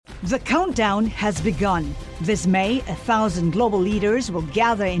The countdown has begun. This May, 1,000 global leaders will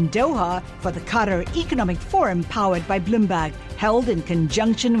gather in Doha for the Qatar Economic Forum powered by Bloomberg, held in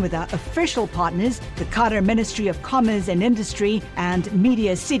conjunction with our official partners, the Qatar Ministry of Commerce and Industry and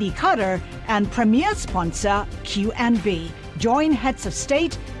Media City Qatar, and premier sponsor Q&B. Join heads of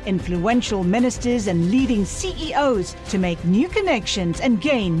state, influential ministers, and leading CEOs to make new connections and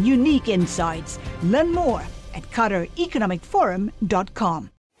gain unique insights. Learn more at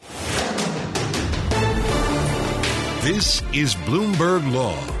QatarEconomicForum.com. This is Bloomberg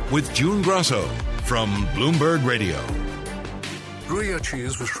Law with June Grasso from Bloomberg Radio. Gruyère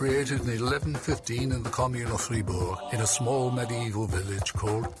cheese was created in 1115 in the commune of Fribourg in a small medieval village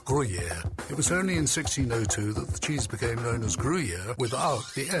called Gruyère. It was only in 1602 that the cheese became known as Gruyère without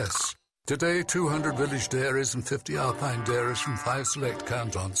the S. Today, 200 village dairies and 50 alpine dairies from 5 select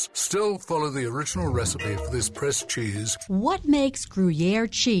cantons still follow the original recipe for this pressed cheese. What makes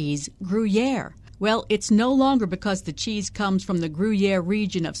Gruyère cheese Gruyère? Well, it's no longer because the cheese comes from the Gruyère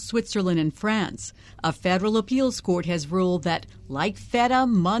region of Switzerland and France. A federal appeals court has ruled that, like feta,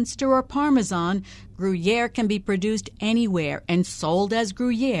 Munster, or Parmesan, Gruyère can be produced anywhere and sold as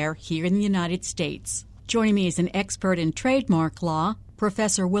Gruyère here in the United States. Joining me is an expert in trademark law,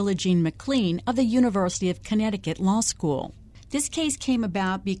 Professor Willa-Jean McLean of the University of Connecticut Law School. This case came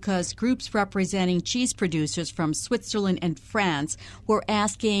about because groups representing cheese producers from Switzerland and France were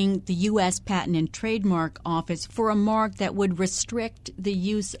asking the U.S. Patent and Trademark Office for a mark that would restrict the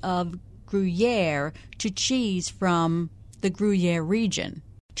use of Gruyère to cheese from the Gruyère region.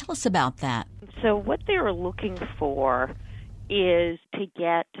 Tell us about that. So what they were looking for is to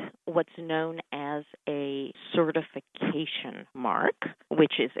get what's known as a certification mark,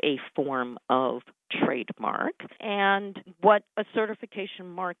 which is a form of trademark. And what a certification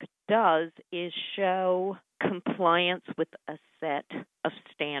mark does is show compliance with a set of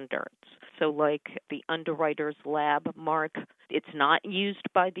standards. So like the underwriter's lab mark, it's not used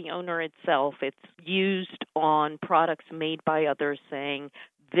by the owner itself. It's used on products made by others, saying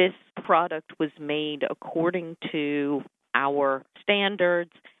this product was made according to our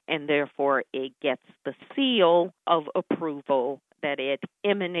standards, and therefore it gets the seal of approval that it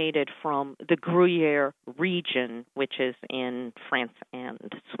emanated from the Gruyère region, which is in France and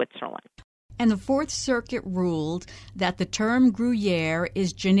Switzerland. And the Fourth Circuit ruled that the term Gruyère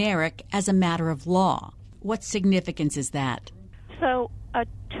is generic as a matter of law. What significance is that? So a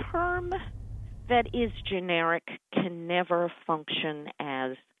term that is generic can never function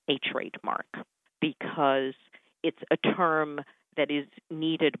as a trademark because it's a term that is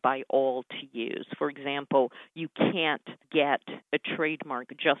needed by all to use. For example, you can't get a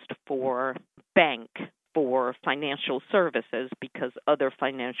trademark just for bank, for financial services, because other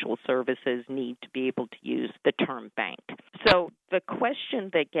financial services need to be able to use the term bank. So the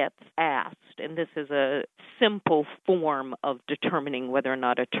question that gets asked, and this is a simple form of determining whether or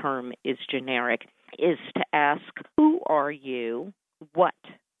not a term is generic, is to ask, who are you? What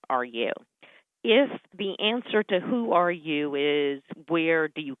are you? If the answer to who are you is where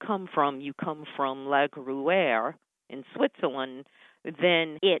do you come from La Gruyère in Switzerland,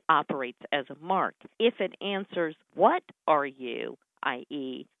 then it operates as a mark. If it answers what are you,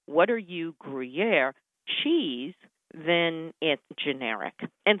 i.e., what are you Gruyère cheese, then it's generic.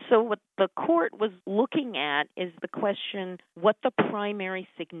 And so what the court was looking at is the question, what the primary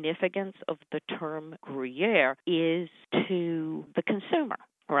significance of the term Gruyère is to the consumer,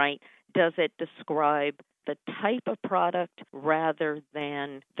 right? Does it describe the type of product rather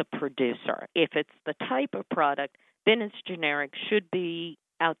than the producer? If it's the type of product, then it's generic, should be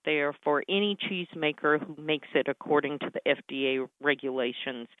out there for any cheesemaker who makes it according to the FDA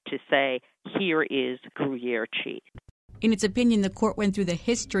regulations to say, here is Gruyère cheese. In its opinion, the court went through the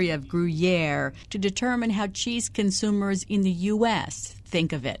history of Gruyère to determine how cheese consumers in the U.S.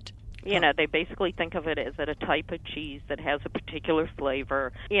 think of it. You know, they basically think of it as a type of cheese that has a particular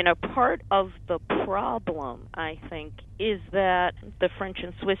flavor. You know, part of the problem, I think, is that the French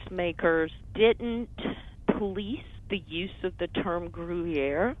and Swiss makers didn't police the use of the term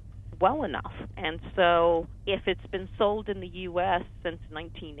Gruyère well enough. And so if it's been sold in the U.S. since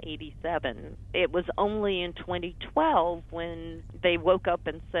 1987, it was only in 2012 when they woke up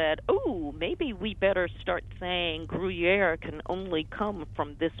and said, oh, maybe we better start saying Gruyère can only come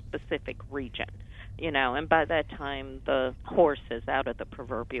from this specific region. You know, and by that time, the horse is out of the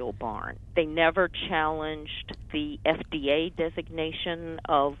proverbial barn. They never challenged the FDA designation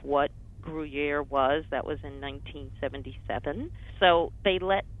of what Gruyère was. That was in 1977. So they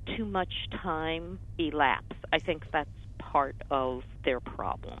let too much time elapse. I think that's part of their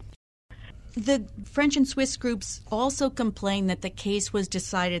problem. The French and Swiss groups also complained that the case was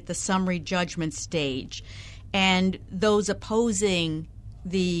decided at the summary judgment stage, and those opposing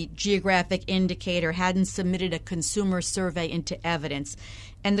the geographic indicator hadn't submitted a consumer survey into evidence.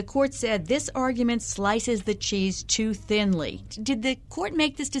 And the court said this argument slices the cheese too thinly. Did the court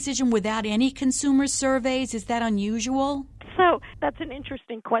make this decision without any consumer surveys? Is that unusual? So that's an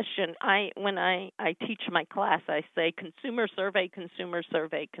interesting question. When I teach my class, I say consumer survey, consumer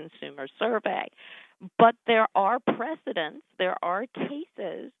survey, consumer survey. But there are precedents, there are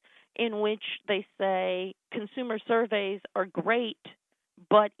cases in which they say consumer surveys are great,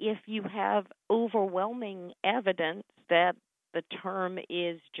 but if you have overwhelming evidence that the term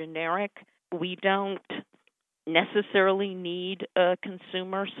is generic, we don't necessarily need a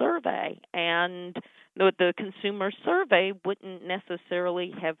consumer survey. And the consumer survey wouldn't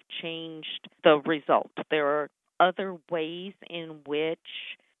necessarily have changed the result. There are other ways in which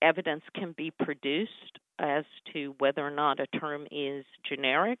evidence can be produced as to whether or not a term is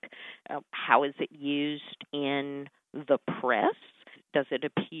generic. How is it used in the press? Does it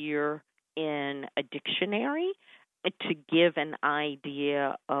appear in a dictionary? To give an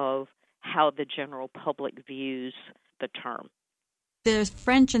idea of how the general public views the term. The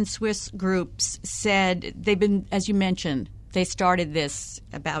French and Swiss groups said they've been, as you mentioned, they started this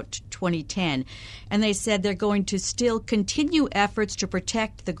about 2010, and they said they're going to still continue efforts to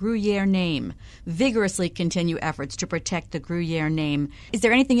protect the Gruyère name, vigorously continue efforts to protect the Gruyère name. Is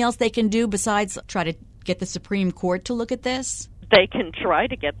there anything else they can do besides try to get the Supreme Court to look at this? They can try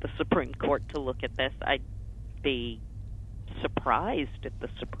to get the Supreme Court to look at this. I'd be surprised if the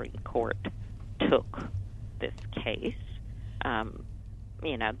Supreme Court took this case.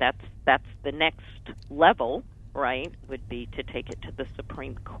 That's the next level, right, would be to take it to the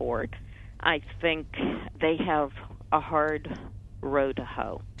Supreme Court. I think they have a hard row to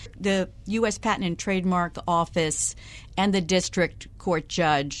hoe. The U.S. Patent and Trademark Office and the district court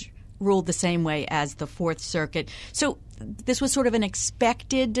judge ruled the same way as the Fourth Circuit. So this was sort of an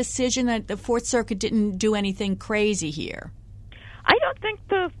expected decision that the Fourth Circuit didn't do anything crazy here. I don't think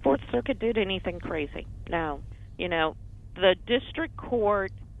the Fourth Circuit did anything crazy. No. The district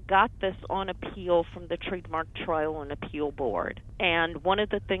court got this on appeal from the Trademark Trial and Appeal Board. And one of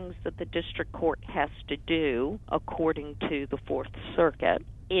the things that the district court has to do, according to the Fourth Circuit,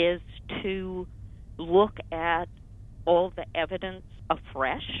 is to look at all the evidence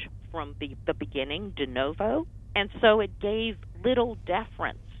afresh from the beginning, de novo. And so it gave little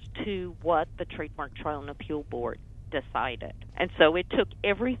deference to what the Trademark Trial and Appeal Board decided. And so it took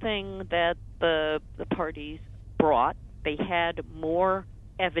everything that the parties brought. They had more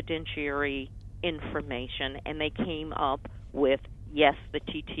evidentiary information, and they came up with, yes, the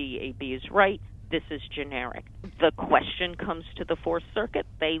TTAB is right, this is generic. The question comes to the Fourth Circuit.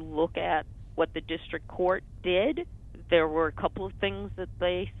 They look at what the district court did. There were a couple of things that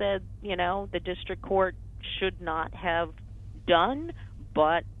they said, the district court should not have done,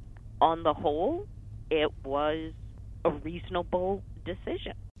 but on the whole, it was a reasonable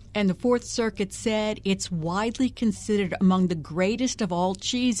decision. And the Fourth Circuit said it's widely considered among the greatest of all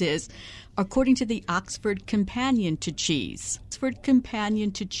cheeses, according to the Oxford Companion to Cheese. Oxford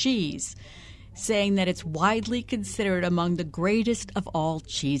Companion to Cheese, saying that it's widely considered among the greatest of all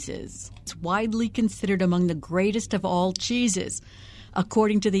cheeses. It's widely considered among the greatest of all cheeses,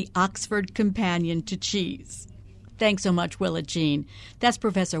 according to the Oxford Companion to Cheese. Thanks so much, Willa Jean. That's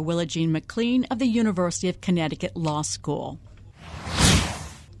Professor Willa Jean McLean of the University of Connecticut Law School.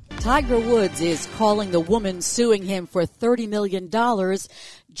 Tiger Woods is calling the woman suing him for $30 million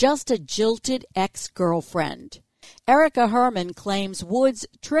just a jilted ex-girlfriend. Erica Herman claims Woods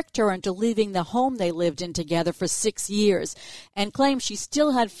tricked her into leaving the home they lived in together for 6 years and claims she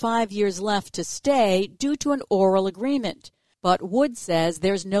still had 5 years left to stay due to an oral agreement. But Woods says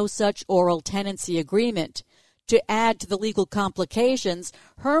there's no such oral tenancy agreement. To add to the legal complications,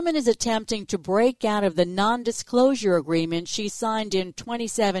 Herman is attempting to break out of the non-disclosure agreement she signed in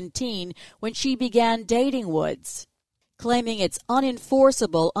 2017 when she began dating Woods, claiming it's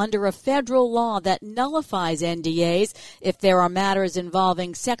unenforceable under a federal law that nullifies NDAs if there are matters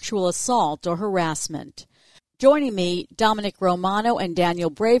involving sexual assault or harassment. Joining me, Dominic Romano and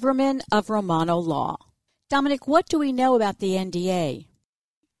Daniel Braverman of Romano Law. Dominic, what do we know about the NDA?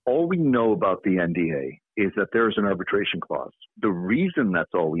 All we know about the NDA is that there's an arbitration clause. The reason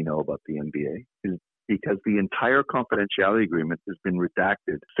that's all we know about the NDA is because the entire confidentiality agreement has been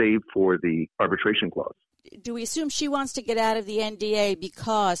redacted, save for the arbitration clause. Do we assume she wants to get out of the NDA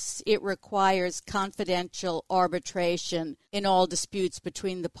because it requires confidential arbitration in all disputes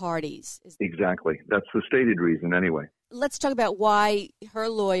between the parties? Exactly. That's the stated reason anyway. Let's talk about why her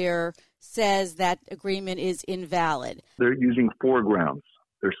lawyer says that agreement is invalid. They're using 4 grounds.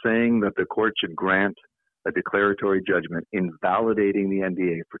 They're saying that the court should grant a declaratory judgment invalidating the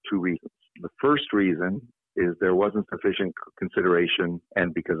NDA for 2 reasons. The first reason is there wasn't sufficient consideration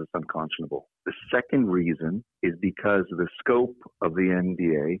and because it's unconscionable. The second reason is because the scope of the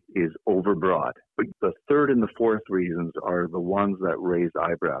NDA is overbroad. But the third and the fourth reasons are the ones that raise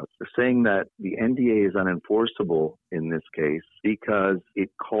eyebrows. They're saying that the NDA is unenforceable in this case because it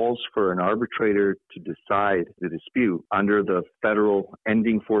calls for an arbitrator to decide the dispute under the Federal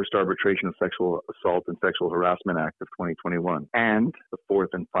Ending Forced Arbitration of Sexual Assault and Sexual Harassment Act of 2021. And the fourth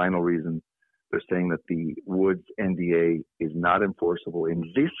and final reason, they're saying that the Woods NDA is not enforceable in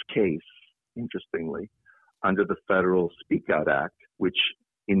this case, interestingly, under the Federal Speak Out Act, which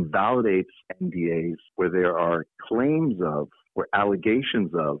invalidates NDAs where there are claims of or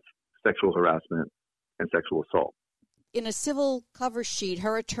allegations of sexual harassment and sexual assault. In a civil cover sheet,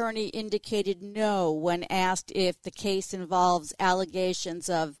 her attorney indicated no when asked if the case involves allegations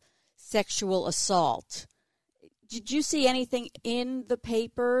of sexual assault. Did you see anything in the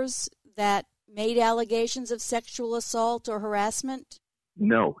papers that made allegations of sexual assault or harassment?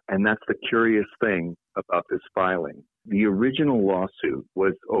 No, and that's the curious thing about this filing. The original lawsuit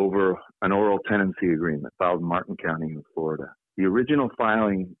was over an oral tenancy agreement filed in Martin County in Florida. The original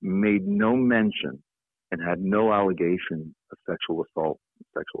filing made no mention and had no allegation of sexual assault and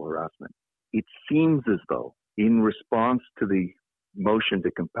sexual harassment. It seems as though, in response to the motion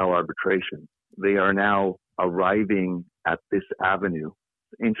to compel arbitration, they are now arriving at this avenue,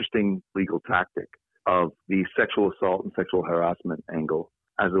 interesting legal tactic, of the sexual assault and sexual harassment angle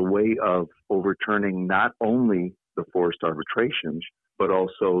as a way of overturning not only the forced arbitrations, but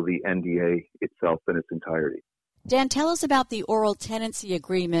also the NDA itself in its entirety. Dan, tell us about the oral tenancy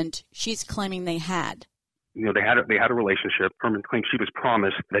agreement she's claiming they had. You know, they had a relationship. Herman claimed she was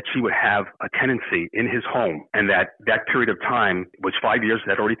promised that she would have a tenancy in his home, and that period of time was 5 years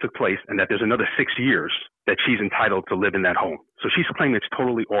that already took place, and that there's another 6 years that she's entitled to live in that home. So she's claiming it's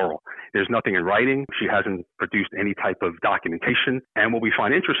totally oral. There's nothing in writing. She hasn't produced any type of documentation. And what we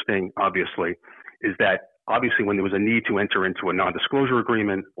find interesting, obviously, is that obviously when there was a need to enter into a non-disclosure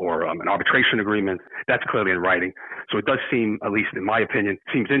agreement or an arbitration agreement, that's clearly in writing. So it does seem, at least in my opinion,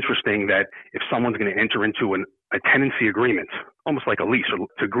 seems interesting that if someone's going to enter into a tenancy agreement, almost like a lease, or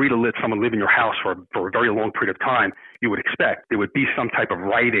to agree to let someone live in your house for a very long period of time, you would expect there would be some type of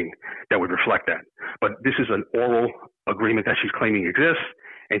writing that would reflect that. But this is an oral agreement that she's claiming exists,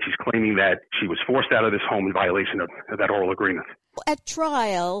 and she's claiming that she was forced out of this home in violation of that oral agreement. At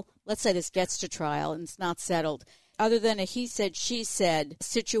trial, let's say this gets to trial and it's not settled, other than a he said, she said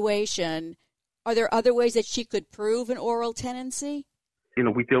situation, are there other ways that she could prove an oral tenancy? You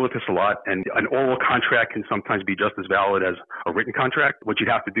know, we deal with this a lot, and an oral contract can sometimes be just as valid as a written contract. What you'd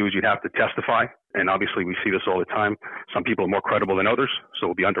have to do is you'd have to testify, and obviously we see this all the time. Some people are more credible than others, so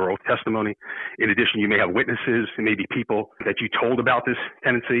it'll be under oath testimony. In addition, you may have witnesses, and maybe people that you told about this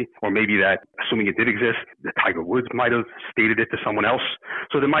tenancy, or maybe that, assuming it did exist, that Tiger Woods might have stated it to someone else.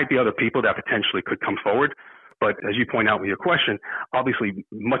 So there might be other people that potentially could come forward. But as you point out with your question, obviously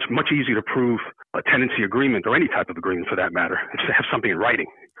much easier to prove a tenancy agreement, or any type of agreement for that matter, is to have something in writing,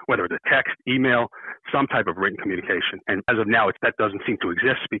 whether it's a text, email, some type of written communication. And as of now, that doesn't seem to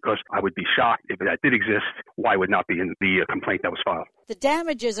exist, because I would be shocked if that did exist. Why would not be in the complaint that was filed? The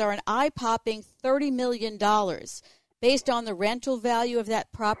damages are an eye-popping $30 million. Based on the rental value of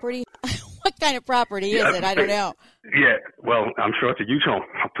that property, what kind of property is it? I don't know. Yeah, well, I'm sure it's a huge home.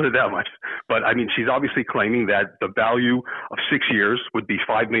 I'll put it that much. But, I mean, she's obviously claiming that the value of 6 years would be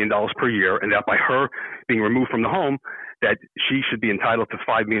 $5 million per year, and that by her being removed from the home, that she should be entitled to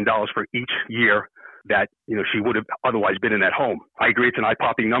 $5 million for each year that, you know, she would have otherwise been in that home. I agree it's an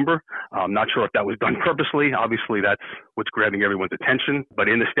eye-popping number. I'm not sure if that was done purposely. Obviously, that's what's grabbing everyone's attention. But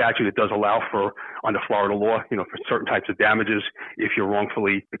in the statute, it does allow for, under Florida law, you know, for certain types of damages if you're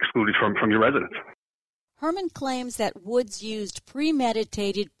wrongfully excluded from your residence. Herman claims that Woods used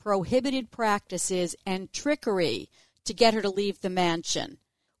premeditated, prohibited practices and trickery to get her to leave the mansion.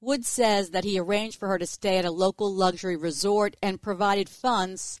 Woods says that he arranged for her to stay at a local luxury resort and provided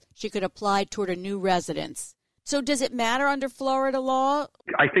funds she could apply toward a new residence. So does it matter under Florida law?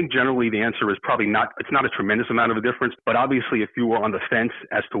 I think generally the answer is probably not. It's not a tremendous amount of a difference. But obviously, if you were on the fence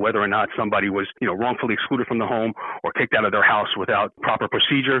as to whether or not somebody was, you know, wrongfully excluded from the home or kicked out of their house without proper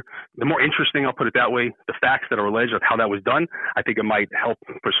procedure, the more interesting, I'll put it that way, the facts that are alleged of how that was done, I think it might help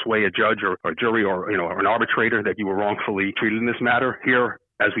persuade a judge or a jury or, you know, or an arbitrator that you were wrongfully treated in this matter. Here,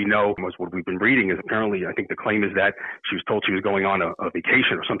 as we know, was what we've been reading, is apparently, I think the claim is that she was told she was going on a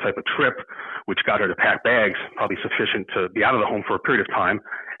vacation or some type of trip, which got her to pack bags, probably sufficient to be out of the home for a period of time,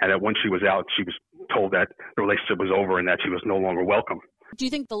 and that once she was out, she was told that the relationship was over and that she was no longer welcome. Do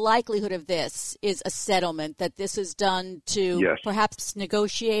you think the likelihood of this is a settlement, that this is done to perhaps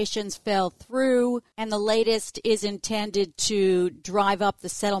negotiations fell through and the latest is intended to drive up the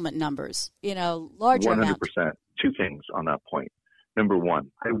settlement numbers in a larger amount? 100%. Two things on that point. Number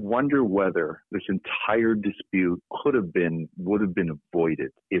one, I wonder whether this entire dispute would have been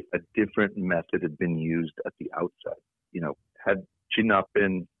avoided if a different method had been used at the outset. Had she not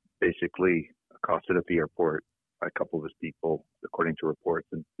been basically accosted at the airport by a couple of his people, according to reports,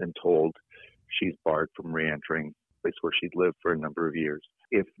 and told she's barred from re-entering a place where she'd lived for a number of years,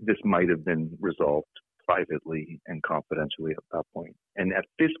 if this might have been resolved privately and confidentially at that point. And at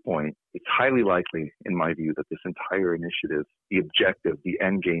this point, it's highly likely, in my view, that this entire initiative, the objective, the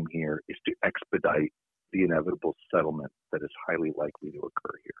end game here, is to expedite the inevitable settlement that is highly likely to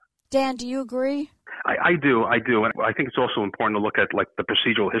occur here. Dan, do you agree? I do. And I think it's also important to look at the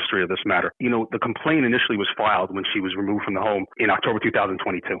procedural history of this matter. The complaint initially was filed when she was removed from the home in October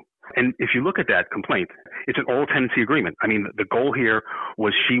 2022. And if you look at that complaint, it's an oral tenancy agreement. I mean, the goal here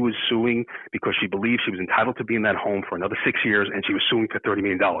was she was suing because she believed she was entitled to be in that home for another 6 years, and she was suing for $30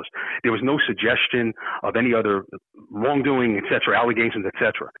 million. There was no suggestion of any other wrongdoing, et cetera, allegations, et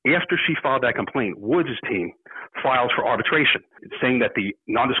cetera. After she filed that complaint, Woods' team filed for arbitration, saying that the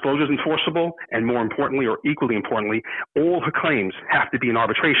non-disclosure is enforceable, and more importantly, or equally importantly, all her claims have to be in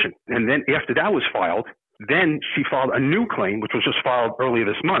arbitration. And then after that was filed, then she filed a new claim, which was just filed earlier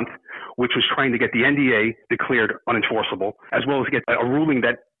this month, which was trying to get the NDA declared unenforceable, as well as get a ruling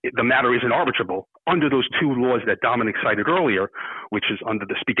that the matter isn't arbitrable under those two laws that Dominic cited earlier, which is under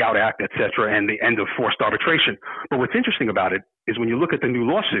the Speak Out Act, et cetera, and the end of forced arbitration. But what's interesting about it is when you look at the new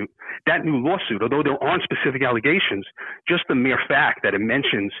lawsuit, that new lawsuit, although there aren't specific allegations, just the mere fact that it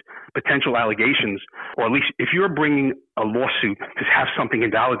mentions potential allegations, or at least if you're bringing a lawsuit to have something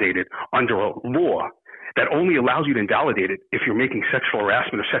invalidated under a law that only allows you to invalidate it if you're making sexual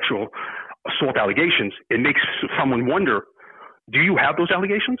harassment or sexual assault allegations, it makes someone wonder, do you have those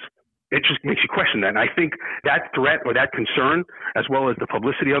allegations? It just makes you question that. And I think that threat or that concern, as well as the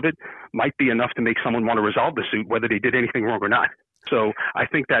publicity of it, might be enough to make someone want to resolve the suit, whether they did anything wrong or not. So I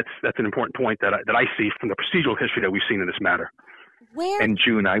think that's an important point that I see from the procedural history that we've seen in this matter. And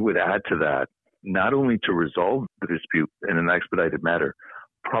June, I would add to that, not only to resolve the dispute in an expedited matter,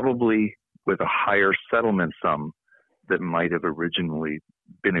 probably with a higher settlement sum that might have originally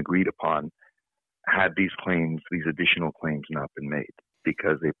been agreed upon had these additional claims not been made,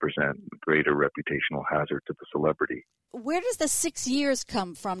 because they present greater reputational hazard to the celebrity. Where does the 6 years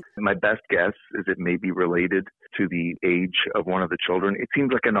come from? My best guess is it may be related to the age of one of the children. It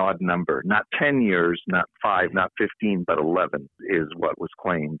seems like an odd number. Not 10 years, not 5, not 15, but 11 is what was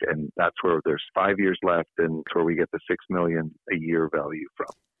claimed. And that's where there's 5 years left, and that's where we get the $6 million a year value from,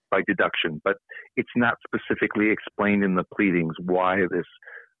 by deduction. But it's not specifically explained in the pleadings why this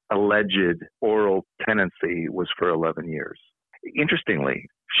alleged oral tenancy was for 11 years. Interestingly,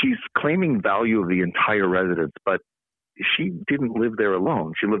 she's claiming value of the entire residence, but she didn't live there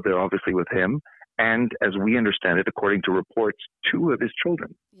alone. She lived there obviously with him, and as we understand it, according to reports, 2 of his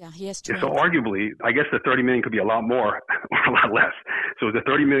children. Yeah, he has 2. So arguably, I guess the $30 million could be a lot more or a lot less. So is the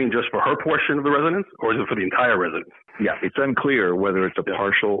 $30 million just for her portion of the residence, or is it for the entire residence? Yeah, it's unclear whether it's a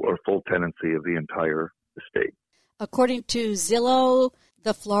partial or full tenancy of the entire estate. According to Zillow,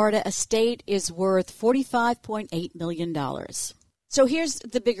 the Florida estate is worth $45.8 million. So here's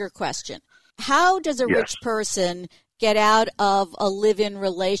the bigger question. How does a rich person get out of a live-in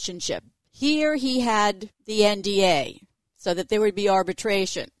relationship? Here he had the NDA so that there would be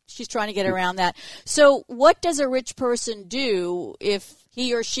arbitration. She's trying to get around that. So what does a rich person do if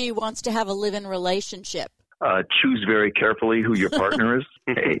he or she wants to have a live-in relationship? Choose very carefully who your partner is.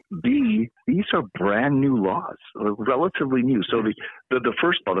 A. B, these are brand new laws, relatively new. So the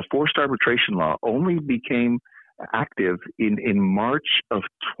first law, the forced arbitration law, only became active in March of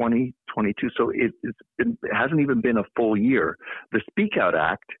 2022. So it hasn't even been a full year. The Speak Out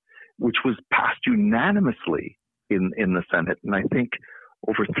Act, which was passed unanimously in the Senate, and I think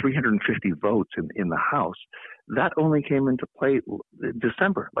over 350 votes in the House, that only came into play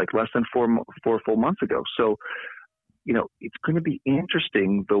December, like less than four full months ago. So, it's going to be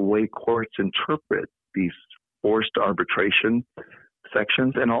interesting the way courts interpret these forced arbitration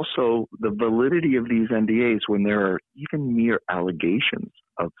sections, and also the validity of these NDAs when there are even mere allegations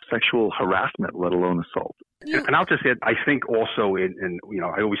of sexual harassment, let alone assault. And I'll just add, I think also,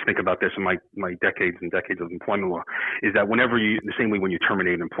 I always think about this in my decades and decades of employment law, is that the same way when you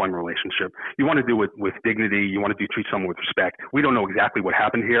terminate an employment relationship, you want to do it with dignity, you want to treat someone with respect. We don't know exactly what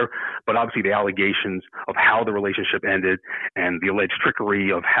happened here, but obviously the allegations of how the relationship ended and the alleged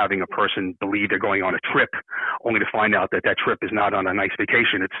trickery of having a person believe they're going on a trip, only to find out that trip is not on a nice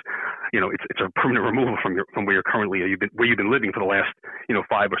vacation. It's a permanent removal from where you're currently, where you've been living for the last,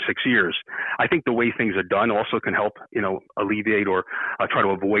 5 or 6 years. I think the way things are done also can help, alleviate or try to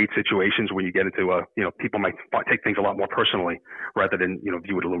avoid situations where you get into, people might take things a lot more personally rather than,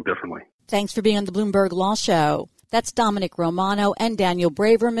 view it a little differently. Thanks for being on the Bloomberg Law Show. That's Dominic Romano and Daniel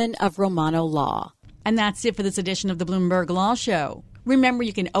Braverman of Romano Law. And that's it for this edition of the Bloomberg Law Show. Remember,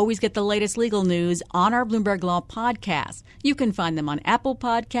 you can always get the latest legal news on our Bloomberg Law podcast. You can find them on Apple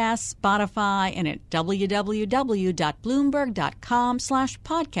Podcasts, Spotify, and at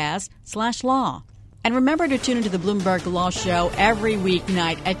www.bloomberg.com/podcast/law. And remember to tune into the Bloomberg Law Show every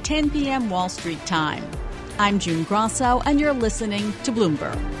weeknight at 10 p.m. Wall Street time. I'm June Grosso, and you're listening to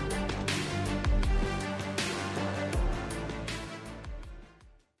Bloomberg.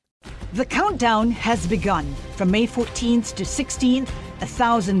 The countdown has begun. From May 14th to 16th,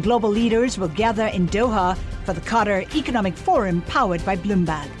 1,000 global leaders will gather in Doha for the Qatar Economic Forum powered by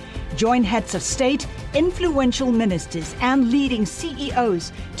Bloomberg. Join heads of state, influential ministers, and leading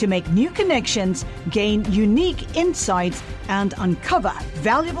CEOs to make new connections, gain unique insights, and uncover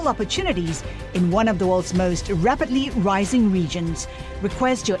valuable opportunities in one of the world's most rapidly rising regions.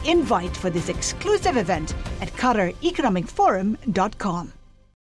 Request your invite for this exclusive event at QatarEconomicForum.com.